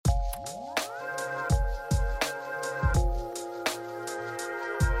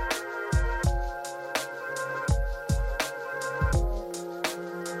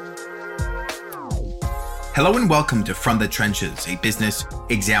Hello and welcome to From the Trenches, a Business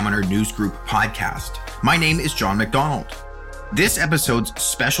Examiner News Group podcast. My name is John McDonald. This episode's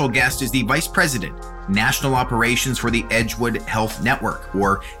special guest is the Vice President, National Operations for the Edgewood Health Network,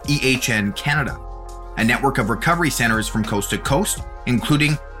 or EHN Canada, a network of recovery centers from coast to coast,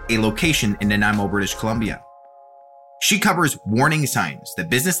 including a location in Nanaimo, British Columbia. She covers warning signs that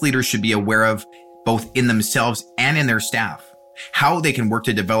business leaders should be aware of, both in themselves and in their staff, how they can work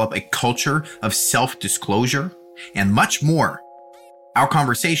to develop a culture of self-disclosure, and much more. Our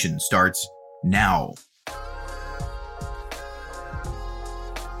conversation starts now.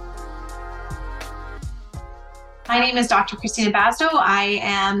 My name is Dr. Christina Basedow. I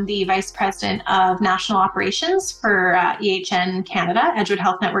am the Vice President of National Operations for EHN Canada, Edgewood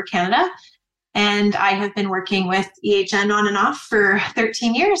Health Network Canada. And I have been working with EHN on and off for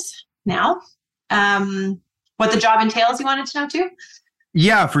 13 years now. What the job entails, you wanted to know too?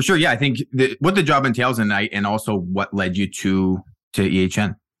 Yeah, for sure. Yeah, I think what the job entails and also what led you to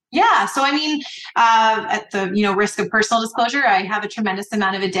EHN. Yeah. So, at the, risk of personal disclosure, I have a tremendous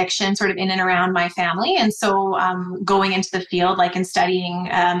amount of addiction sort of in and around my family. And so going into the field, and studying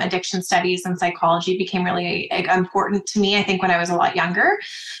addiction studies and psychology became really important to me, I think, when I was a lot younger.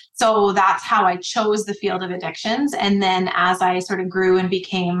 So that's how I chose the field of addictions. And then as I sort of grew and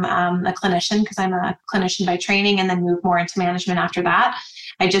became a clinician, because I'm a clinician by training, and then moved more into management after that,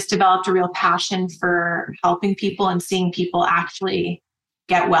 I just developed a real passion for helping people and seeing people actually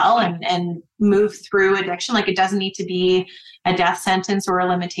get well and move through addiction. It doesn't need to be a death sentence or a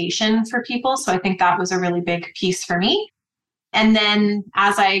limitation for people. So I think that was a really big piece for me. And then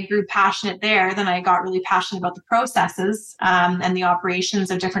as I grew passionate there, then I got really passionate about the processes and the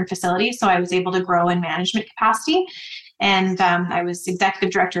operations of different facilities. So I was able to grow in management capacity. And I was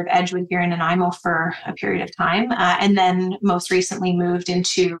executive director of Edgewood here in Nanaimo for a period of time. And then most recently moved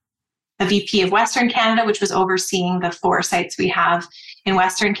into a VP of Western Canada, which was overseeing the 4 sites we have in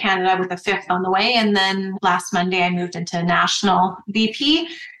Western Canada, with a 5th on the way. And then last Monday, I moved into National VP,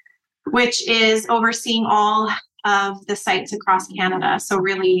 which is overseeing all of the sites across Canada. So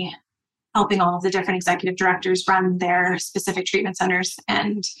really helping all of the different executive directors run their specific treatment centers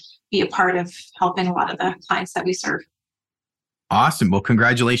and be a part of helping a lot of the clients that we serve. Awesome. Well,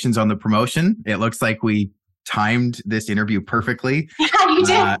 congratulations on the promotion. It looks like we timed this interview perfectly. Yeah, you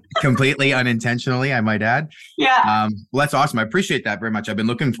did. Completely unintentionally, I might add. Yeah. Well, that's awesome. I appreciate that very much. I've been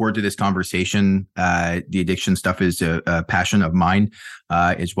looking forward to this conversation. The addiction stuff is a passion of mine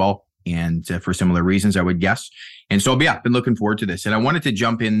as well. And for similar reasons, I would guess. And so, yeah, I've been looking forward to this. And I wanted to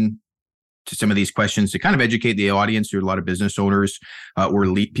jump in to some of these questions to kind of educate the audience. There are a lot of business owners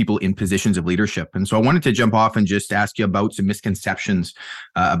or people in positions of leadership. And so I wanted to jump off and just ask you about some misconceptions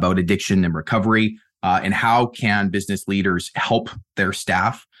about addiction and recovery, and how can business leaders help their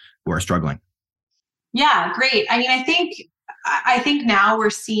staff who are struggling? Yeah, great. I think now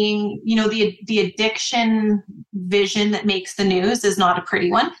we're seeing, the addiction vision that makes the news is not a pretty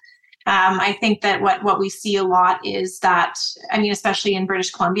one. I think that what we see a lot is that, especially in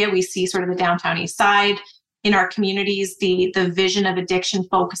British Columbia, we see sort of the downtown east side. In our communities, the vision of addiction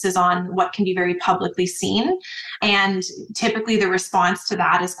focuses on what can be very publicly seen. And typically the response to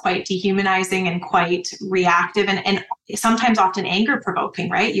that is quite dehumanizing and quite reactive and sometimes often anger provoking,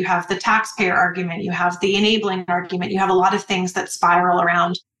 right? You have the taxpayer argument, you have the enabling argument, you have a lot of things that spiral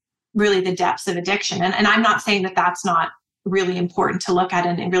around really the depths of addiction. And I'm not saying that that's not really important to look at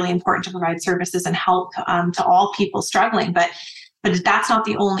and really important to provide services and help to all people struggling. But that's not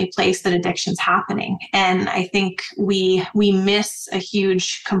the only place that addiction's happening. And I think we miss a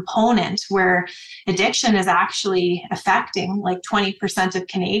huge component where addiction is actually affecting 20% of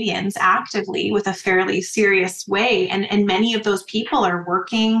Canadians actively with a fairly serious way. And many of those people are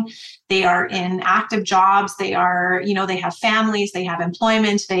working, they are in active jobs, they are, they have families, they have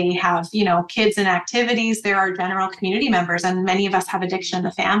employment, they have, kids and activities, there are general community members. And many of us have addiction in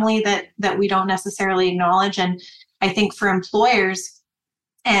the family that we don't necessarily acknowledge. And I think for employers,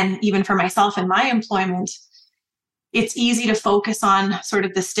 and even for myself in my employment, it's easy to focus on sort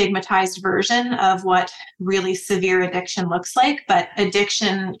of the stigmatized version of what really severe addiction looks like. But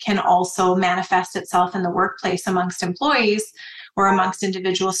addiction can also manifest itself in the workplace amongst employees or amongst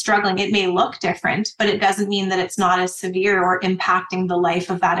individuals struggling. It may look different, but it doesn't mean that it's not as severe or impacting the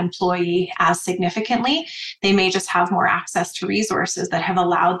life of that employee as significantly. They may just have more access to resources that have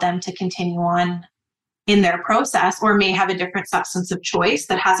allowed them to continue on in their process, or may have a different substance of choice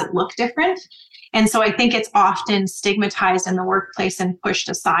that has it look different. And so I think it's often stigmatized in the workplace and pushed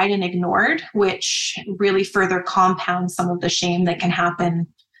aside and ignored, which really further compounds some of the shame that can happen,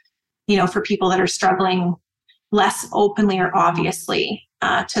 for people that are struggling less openly or obviously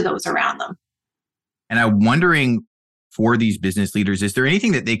to those around them. And I'm wondering, for these business leaders, is there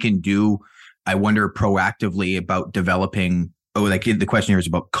anything that they can do, I wonder, proactively about developing, like the question here is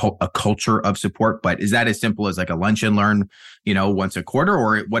about a culture of support, but is that as simple as like a lunch and learn, once a quarter,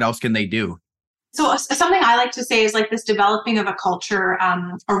 or what else can they do? So something I like to say is like this developing of a culture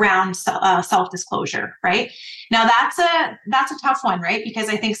around self-disclosure, right? Now that's a tough one, right? Because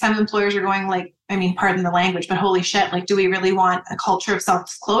I think some employers are going like, I mean, pardon the language, but holy shit, like, do we really want a culture of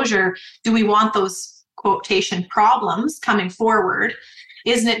self-disclosure? Do we want those quotation problems coming forward?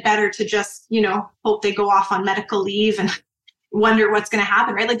 Isn't it better to just, hope they go off on medical leave and wonder what's going to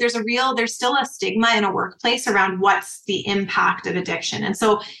happen, right? Like there's still a stigma in a workplace around what's the impact of addiction. And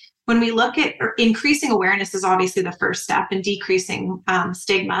so when we look at increasing awareness is obviously the first step in decreasing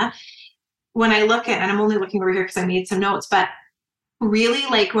stigma. When I look at, and I'm only looking over here because I made some notes, but really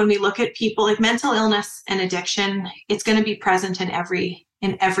like when we look at people like mental illness and addiction, it's going to be present in every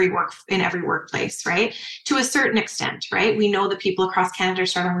workplace, right? To a certain extent, right? We know that people across Canada are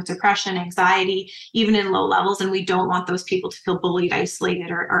struggling with depression, anxiety, even in low levels, and we don't want those people to feel bullied,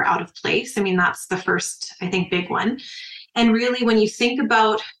 isolated, or out of place. I mean, that's the first, I think, big one. And really, when you think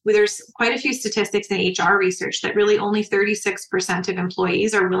about, there's quite a few statistics in HR research that really only 36% of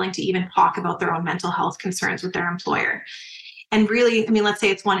employees are willing to even talk about their own mental health concerns with their employer. And really, I mean, let's say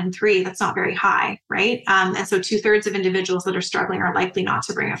it's 1 in 3, that's not very high, right? And so 2/3 of individuals that are struggling are likely not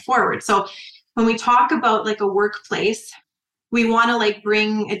to bring it forward. So when we talk about like a workplace, we want to like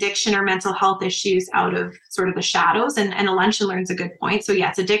bring addiction or mental health issues out of sort of the shadows, and a lunch and learn is a good point. So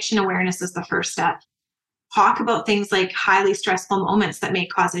yes, addiction awareness is the first step. Talk about things like highly stressful moments that may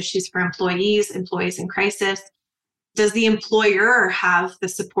cause issues for employees in crisis. Does the employer have the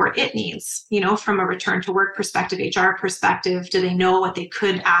support it needs, from a return to work perspective, HR perspective? Do they know what they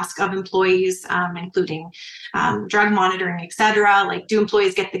could ask of employees, including drug monitoring, et cetera? Like, do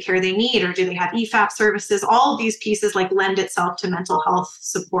employees get the care they need, or do they have EFAP services? All of these pieces like lend itself to mental health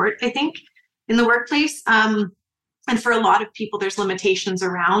support, I think, in the workplace. And for a lot of people, there's limitations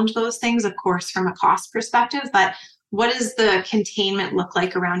around those things, of course, from a cost perspective, but what does the containment look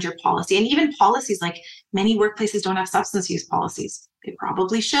like around your policy? And even policies, like many workplaces don't have substance use policies. They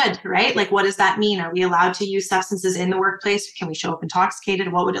probably should, right? Like, what does that mean? Are we allowed to use substances in the workplace? Can we show up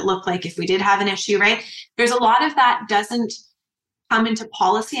intoxicated? What would it look like if we did have an issue, right? There's a lot of that doesn't come into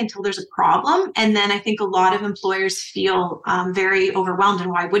policy until there's a problem. And then I think a lot of employers feel very overwhelmed. And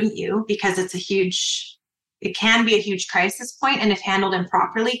why wouldn't you? Because it can be a huge crisis point, and if handled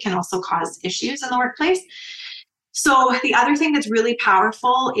improperly, can also cause issues in the workplace. So the other thing that's really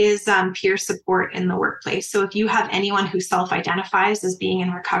powerful is peer support in the workplace. So if you have anyone who self-identifies as being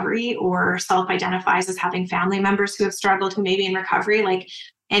in recovery, or self-identifies as having family members who have struggled, who may be in recovery, like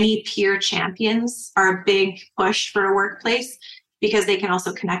any peer champions are a big push for a workplace, because they can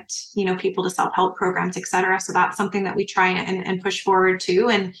also connect, people to self-help programs, et cetera. So that's something that we try and push forward too.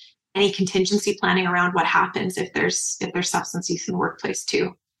 And any contingency planning around what happens if there's substance use in the workplace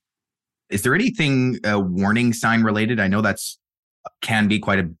too. Is there anything warning sign related? I know can be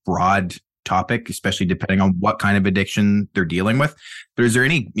quite a broad topic, especially depending on what kind of addiction they're dealing with. But is there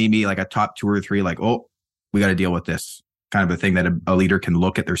maybe like a top 2 or 3, like, oh, we got to deal with this kind of a thing that a leader can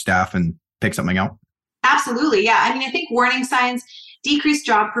look at their staff and pick something out? Absolutely. Yeah. I mean, I think warning signs: decreased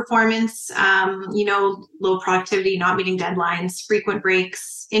job performance, low productivity, not meeting deadlines, frequent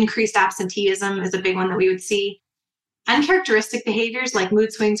breaks, increased absenteeism is a big one that we would see. Uncharacteristic behaviors like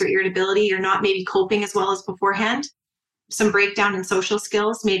mood swings or irritability, you're not maybe coping as well as beforehand. Some breakdown in social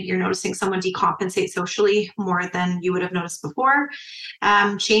skills. Maybe you're noticing someone decompensate socially more than you would have noticed before.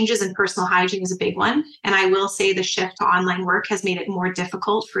 Changes in personal hygiene is a big one. And I will say the shift to online work has made it more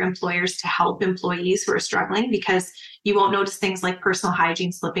difficult for employers to help employees who are struggling, because you won't notice things like personal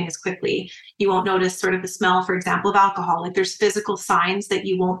hygiene slipping as quickly. You won't notice sort of the smell, for example, of alcohol. Like there's physical signs that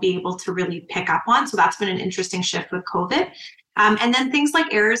you won't be able to really pick up on. So that's been an interesting shift with COVID. And then things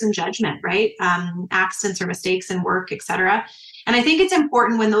like errors in judgment, right? Accidents or mistakes in work, et cetera. And I think it's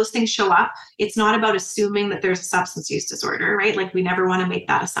important when those things show up, it's not about assuming that there's a substance use disorder, right? Like we never want to make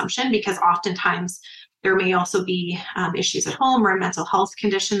that assumption, because oftentimes there may also be issues at home or a mental health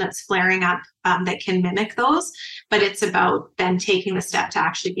condition that's flaring up that can mimic those. But it's about then taking the step to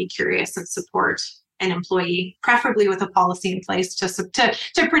actually be curious and support an employee, preferably with a policy in place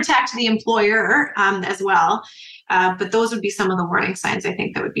to protect the employer as well. But those would be some of the warning signs I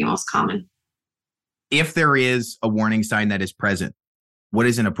think that would be most common. If there is a warning sign that is present, what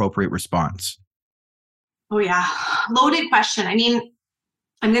is an appropriate response? Oh yeah, loaded question. I mean,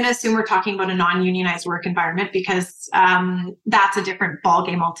 I'm going to assume we're talking about a non-unionized work environment, because that's a different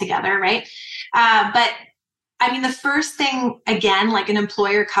ballgame altogether, right? But I mean, the first thing, again, like an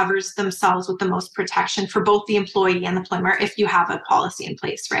employer covers themselves with the most protection for both the employee and the employer if you have a policy in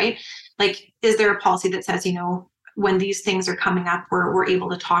place, right? Like, is there a policy that says, when these things are coming up, we're able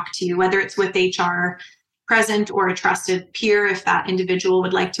to talk to you, whether it's with HR present or a trusted peer, if that individual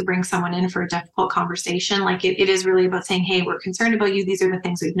would like to bring someone in for a difficult conversation. Like it is really about saying, hey, we're concerned about you. These are the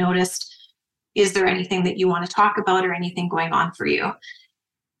things we've noticed. Is there anything that you want to talk about or anything going on for you?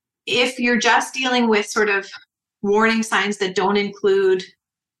 If you're just dealing with sort of warning signs that don't include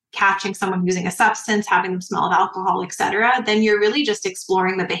catching someone using a substance, having them smell of alcohol, et cetera, then you're really just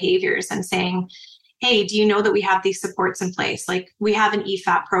exploring the behaviors and saying, hey, do you know that we have these supports in place? Like we have an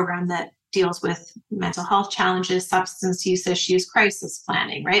EFAP program that deals with mental health challenges, substance use issues, crisis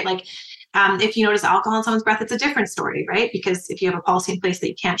planning, right? Like if you notice alcohol in someone's breath, it's a different story, right? Because if you have a policy in place that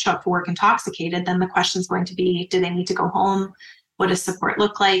you can't show up for work intoxicated, then the question is going to be, do they need to go home? What does support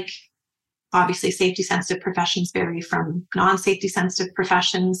look like? Obviously, safety-sensitive professions vary from non-safety sensitive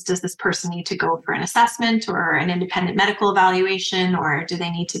professions. Does this person need to go for an assessment or an independent medical evaluation, or do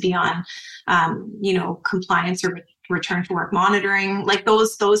they need to be on, compliance or return to work monitoring? Like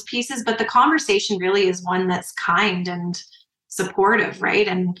those pieces. But the conversation really is one that's kind and supportive, right?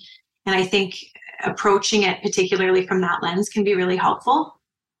 And I think approaching it, particularly from that lens, can be really helpful.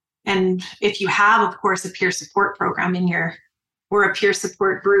 And if you have, of course, a peer support program or a peer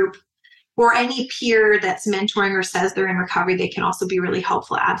support group, or any peer that's mentoring or says they're in recovery, they can also be really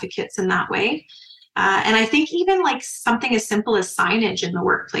helpful advocates in that way. And I think even like something as simple as signage in the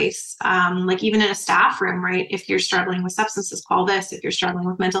workplace, like even in a staff room, right? If you're struggling with substances, call this. If you're struggling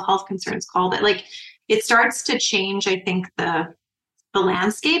with mental health concerns, call that. Like it starts to change, I think, the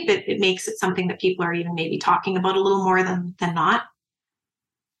landscape. It makes it something that people are even maybe talking about a little more than not.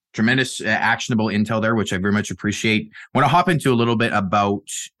 Tremendous actionable intel there, which I very much appreciate. I want to hop into a little bit about,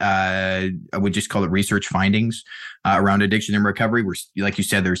 I would just call it research findings around addiction and recovery. Where, like you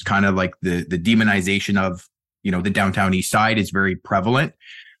said, there's kind of like the demonization of, the downtown east side is very prevalent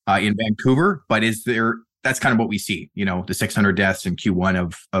in Vancouver, but that's kind of what we see, the 600 deaths in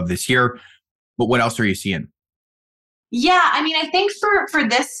Q1 of this year. But what else are you seeing? Yeah, I mean, I think for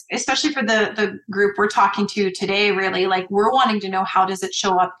this, especially for the group we're talking to today, really, like we're wanting to know how does it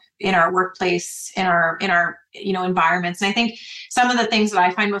show up in our workplace, in our environments. And I think some of the things that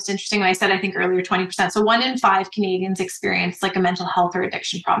I find most interesting, and I said I think earlier 20%. So 1 in 5 Canadians experience like a mental health or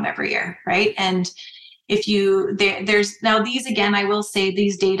addiction problem every year, right? And if there's now these, again, I will say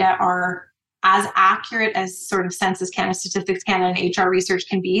these data are as accurate as sort of Census Canada, Statistics Canada, and HR research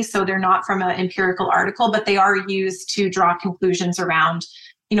can be. So they're not from an empirical article, but they are used to draw conclusions around,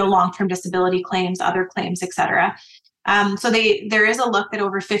 long-term disability claims, other claims, et cetera. So there is a look that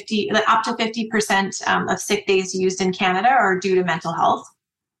up to 50% of sick days used in Canada are due to mental health.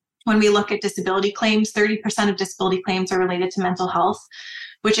 When we look at disability claims, 30% of disability claims are related to mental health,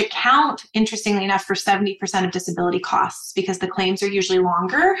 which account, interestingly enough, for 70% of disability costs because the claims are usually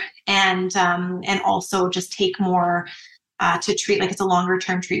longer and also just take more to treat, like it's a longer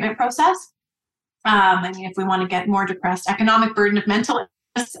term treatment process. If we want to get more depressed, economic burden of mental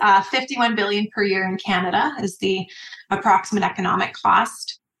illness, 51 billion per year in Canada is the approximate economic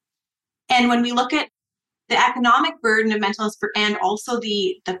cost. And when we look at the economic burden of mental illness and also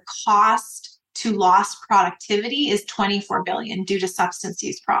the cost to lost productivity is 24 billion due to substance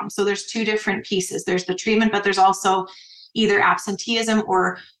use problems. So there's two different pieces. There's the treatment, but there's also either absenteeism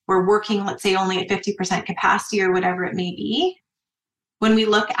or we're working, let's say, only at 50% capacity or whatever it may be. When we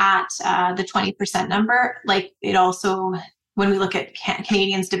look at the 20% number, like it also, when we look at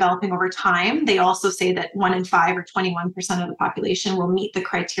Canadians developing over time, they also say that 1 in 5 or 21% of the population will meet the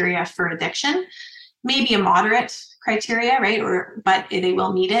criteria for addiction, maybe a moderate criteria, right? But they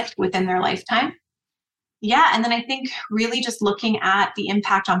will meet it within their lifetime. Yeah. And then I think really just looking at the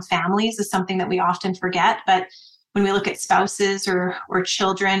impact on families is something that we often forget. But when we look at spouses or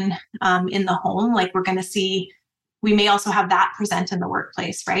children in the home, like we're going to see, we may also have that present in the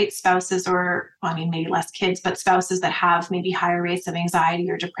workplace, right? Spouses maybe less kids, but spouses that have maybe higher rates of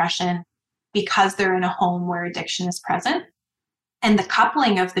anxiety or depression because they're in a home where addiction is present. And the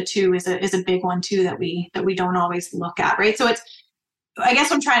coupling of the two is a big one too that we don't always look at, right? So I guess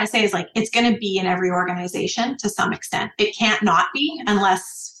what I'm trying to say is like it's going to be in every organization to some extent. It can't not be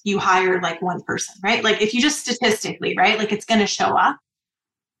unless you hire like one person, right? Like if you just statistically, right? Like it's going to show up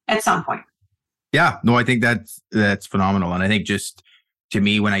at some point. Yeah, no, I think that's phenomenal, and I think just to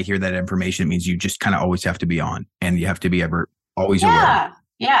me when I hear that information, it means you just kind of always have to be on, and you have to be always aware.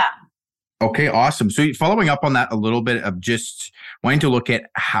 Yeah. Okay, awesome. So following up on that a little bit of just wanting to look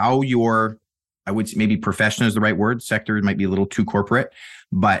at how I would say maybe profession is the right word, sector might be a little too corporate,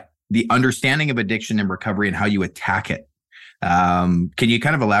 but the understanding of addiction and recovery and how you attack it. Can you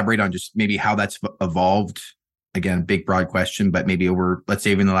kind of elaborate on just maybe how that's evolved? Again, big, broad question, but maybe over, let's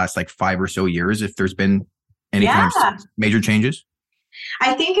say, even the last like 5 or so years, if there's been any kind of major changes?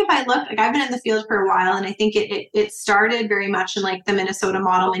 I think if I look, like I've been in the field for a while, and I think it started very much in like the Minnesota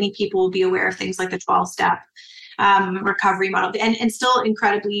model. Many people will be aware of things like the 12-step recovery model, and still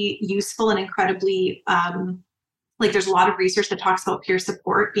incredibly useful and incredibly, like there's a lot of research that talks about peer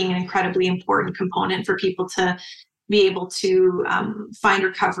support being an incredibly important component for people to be able to find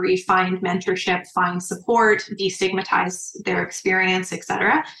recovery, find mentorship, find support, destigmatize their experience,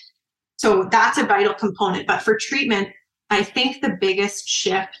 etc. So that's a vital component. But for treatment, I think the biggest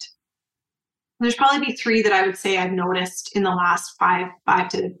shift, there's probably be 3 that I would say I've noticed in the last 5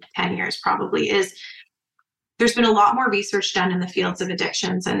 to 10 years probably, is there's been a lot more research done in the fields of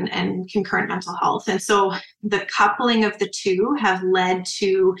addictions and concurrent mental health. And so the coupling of the two have led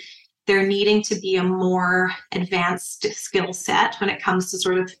to there needing to be a more advanced skill set when it comes to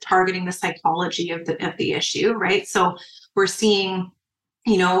sort of targeting the psychology of the issue, right? So we're seeing,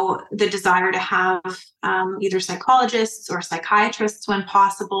 the desire to have either psychologists or psychiatrists when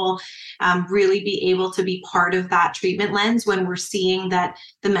possible, really be able to be part of that treatment lens when we're seeing that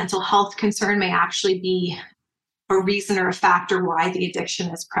the mental health concern may actually be a reason or a factor why the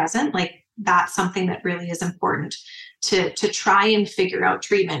addiction is present. Like that's something that really is important to try and figure out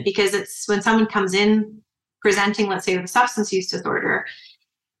treatment, because it's when someone comes in presenting, let's say, with a substance use disorder,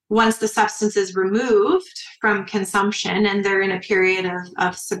 once the substance is removed from consumption and they're in a period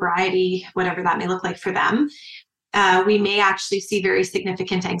of sobriety, whatever that may look like for them, we may actually see very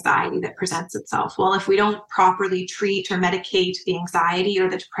significant anxiety that presents itself. Well, if we don't properly treat or medicate the anxiety or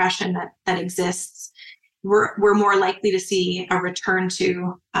the depression that exists, we're more likely to see a return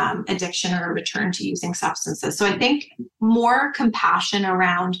to addiction or a return to using substances. So I think more compassion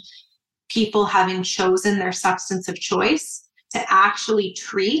around people having chosen their substance of choice to actually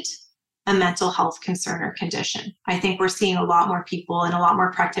treat a mental health concern or condition. I think we're seeing a lot more people and a lot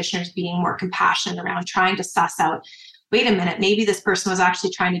more practitioners being more compassionate around trying to suss out, wait a minute, maybe this person was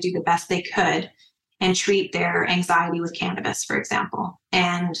actually trying to do the best they could and treat their anxiety with cannabis, for example.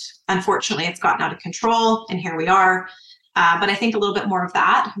 And unfortunately, it's gotten out of control, and here we are. But I think a little bit more of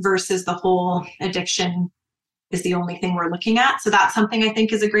that versus the whole addiction is the only thing we're looking at. So that's something I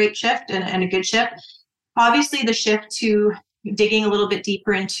think is a great shift and a good shift. Obviously, the shift to digging a little bit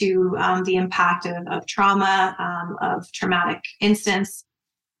deeper into the impact of trauma, of traumatic instance,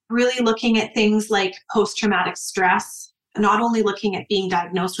 really looking at things like post-traumatic stress, not only looking at being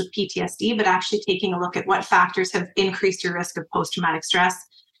diagnosed with PTSD, but actually taking a look at what factors have increased your risk of post-traumatic stress,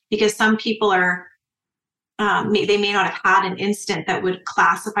 because some people are, they may not have had an instant that would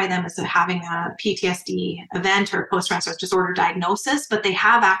classify them as having a PTSD event or post-traumatic stress disorder diagnosis, but they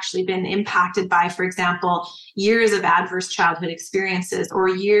have actually been impacted by, for example, years of adverse childhood experiences or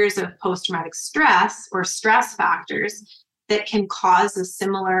years of post-traumatic stress or stress factors that can cause a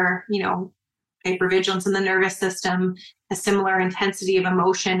similar, hypervigilance in the nervous system, a similar intensity of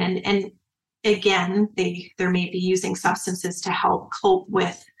emotion. And again, they're maybe using substances to help cope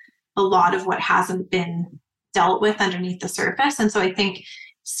with a lot of what hasn't been dealt with underneath the surface. And so I think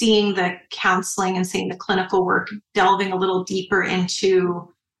seeing the counseling and seeing the clinical work, delving a little deeper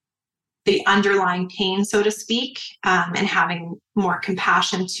into the underlying pain, so to speak, and having more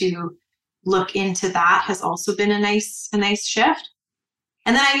compassion to look into that has also been a nice shift.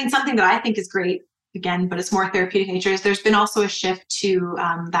 And then, something that I think is great, again, but it's more therapeutic nature, is there's been also a shift to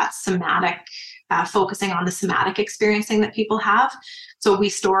that somatic, focusing on the somatic experiencing that people have. So we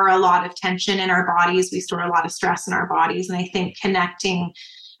store a lot of tension in our bodies. We store a lot of stress in our bodies. And I think connecting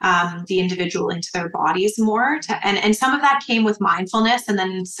the individual into their bodies more, and some of that came with mindfulness, and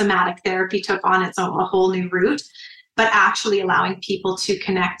then somatic therapy took on its own, a whole new route. But actually allowing people to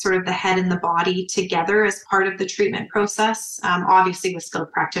connect sort of the head and the body together as part of the treatment process, obviously with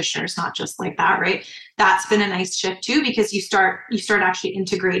skilled practitioners, not just like that, right? That's been a nice shift too, because you start actually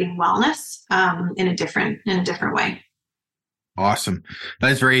integrating wellness in a different way. Awesome.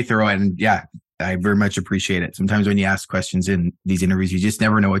 That is very thorough. And yeah, I very much appreciate it. Sometimes when you ask questions in these interviews, you just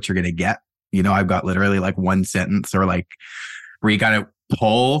never know what you're going to get. I've got literally like one sentence or like where you got to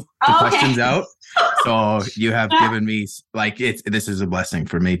pull the questions out. So you have given me this is a blessing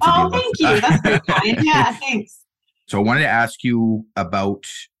for me to do. Thank you. That's very kind. Yeah, thanks. So I wanted to ask you about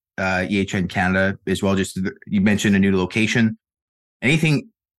EHN Canada as well. Just you mentioned a new location. Anything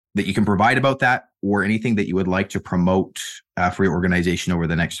that you can provide about that, or anything that you would like to promote for your organization over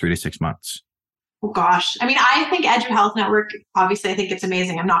the next 3 to 6 months? Oh gosh. I mean, I think Edgewood Health Network, obviously I think it's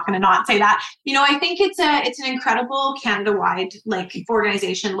amazing. I'm not going to not say that. I think it's an incredible Canada-wide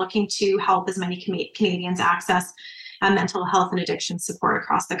organization looking to help as many Canadians access mental health and addiction support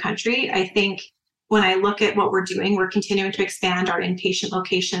across the country. I think when I look at what we're doing, we're continuing to expand our inpatient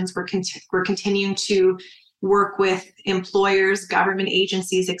locations. We're continuing to work with employers, government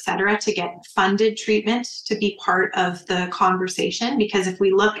agencies, et cetera, to get funded treatment to be part of the conversation. Because if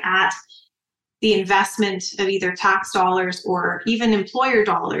we look at the investment of either tax dollars or even employer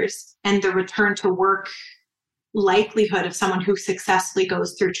dollars and the return to work likelihood of someone who successfully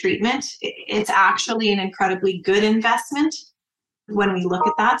goes through treatment, it's actually an incredibly good investment when we look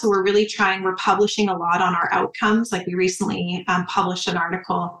at that. So we're publishing a lot on our outcomes. Like we recently published an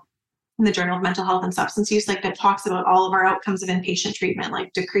article in the Journal of Mental Health and Substance Use, that talks about all of our outcomes of inpatient treatment,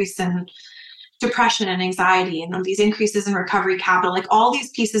 like decrease in depression and anxiety, and these increases in recovery capital, all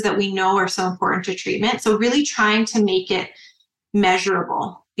these pieces that we know are so important to treatment. So really trying to make it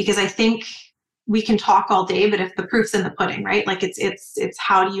measurable, because I think we can talk all day, but if the proof's in the pudding, right? It's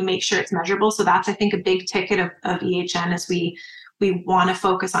how do you make sure it's measurable? So that's, I think, a big ticket of EHN is we want to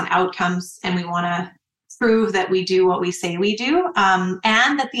focus on outcomes, and we want to prove that we do what we say we do,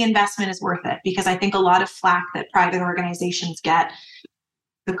 and that the investment is worth it. Because I think a lot of flack that private organizations get,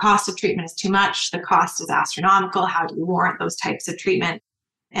 the cost of treatment is too much, the cost is astronomical, how do you warrant those types of treatment?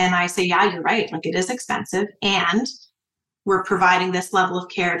 And I say, yeah, you're right, it is expensive, and we're providing this level of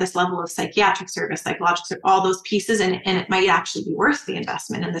care, this level of psychiatric service, psychological service, all those pieces, and it might actually be worth the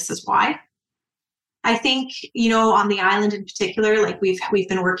investment, and this is why. I think, on the island in particular, we've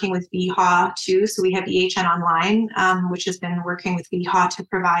been working with VHA too. So we have EHN Online, which has been working with VHA to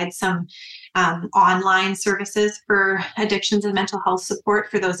provide some online services for addictions and mental health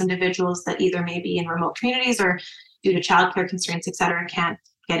support for those individuals that either may be in remote communities or due to childcare constraints, et cetera, can't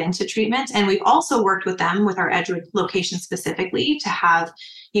get into treatment. And we've also worked with them, with our Edgewood location specifically, to have,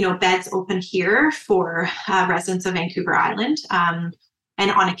 beds open here for residents of Vancouver Island. And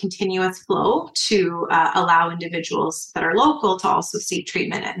on a continuous flow to allow individuals that are local to also seek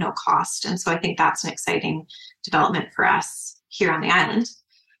treatment at no cost. And so I think that's an exciting development for us here on the island.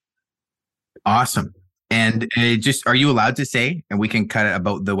 Awesome. And are you allowed to say, and we can cut it,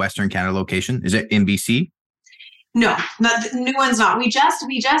 about the Western Canada location? Is it in BC? No, the new one's not. We just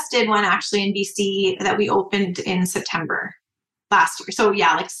did one actually in BC that we opened in September last year. So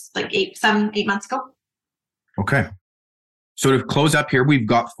yeah, like 8 months ago. Okay. So to close up here, we've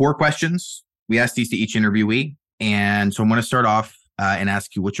got 4 questions. We ask these to each interviewee. And so I'm going to start off and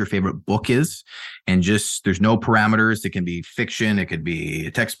ask you what your favorite book is. And there's no parameters. It can be fiction. It could be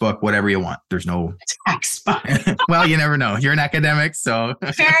a textbook, whatever you want. There's no textbook. Well, you never know. You're an academic, so.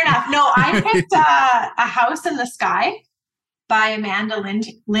 Fair enough. No, I picked A House in the Sky by Amanda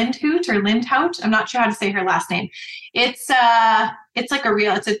Lindhout. I'm not sure how to say her last name. It's like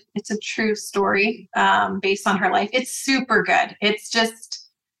it's a true story based on her life. It's super good. It's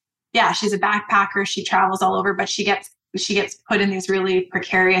just, yeah, she's a backpacker. She travels all over, but she gets put in these really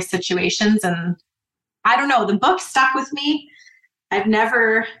precarious situations. And I don't know, the book stuck with me. I've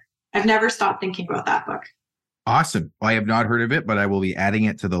never stopped thinking about that book. Awesome. Well, I have not heard of it, but I will be adding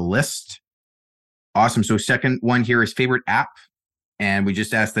it to the list. Awesome. So second one here is favorite app. And we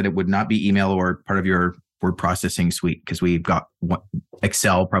just asked that it would not be email or part of your word processing suite, because we've got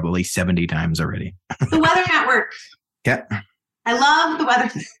Excel probably 70 times already. The Weather Network. Yeah. I love the Weather. I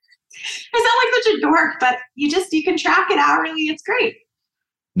sound like such a dork, but you can track it hourly. It's great.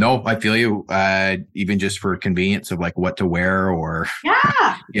 No, I feel you. Even just for convenience of what to wear, or,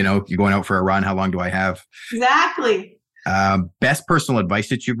 yeah, you're going out for a run. How long do I have? Exactly. Best personal advice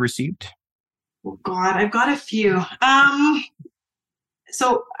that you've received? Oh God, I've got a few.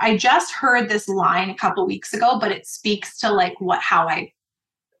 So I just heard this line a couple weeks ago, but it speaks to how I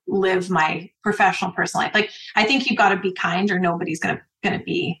live my professional personal life. I think you've got to be kind, or nobody's going to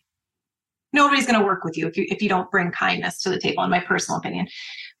work with you if you don't bring kindness to the table, in my personal opinion.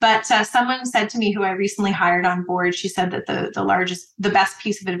 But someone said to me, who I recently hired on board, she said that the best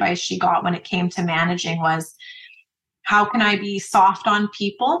piece of advice she got when it came to managing was, how can I be soft on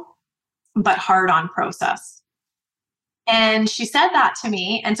people, but hard on process? And she said that to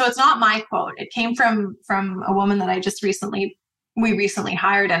me. And so it's not my quote. It came from a woman that we recently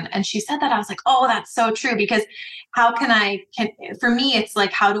hired. And she said that. I was like, oh, that's so true. Because for me, it's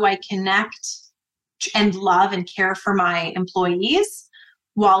how do I connect and love and care for my employees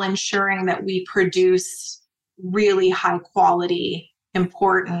while ensuring that we produce really high quality,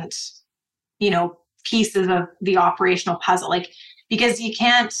 important, pieces of the operational puzzle. Because you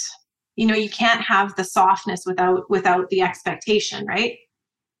can't have the softness without the expectation, right?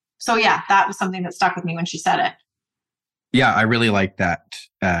 So yeah, that was something that stuck with me when she said it. Yeah, I really like that,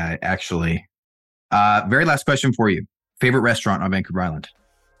 actually. Very last question for you. Favorite restaurant on Vancouver Island?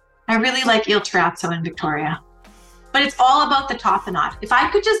 I really like Il Terrazzo in Victoria. But it's all about the tapenade. If I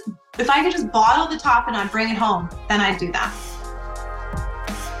could just bottle the tapenade, bring it home, then I'd do that.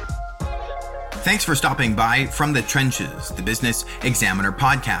 Thanks for stopping by From the Trenches, the Business Examiner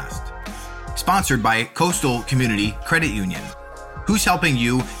podcast. Sponsored by Coastal Community Credit Union. Who's helping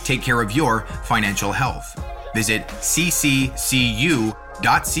you take care of your financial health? Visit cccu.ca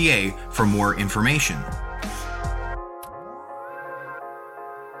for more information.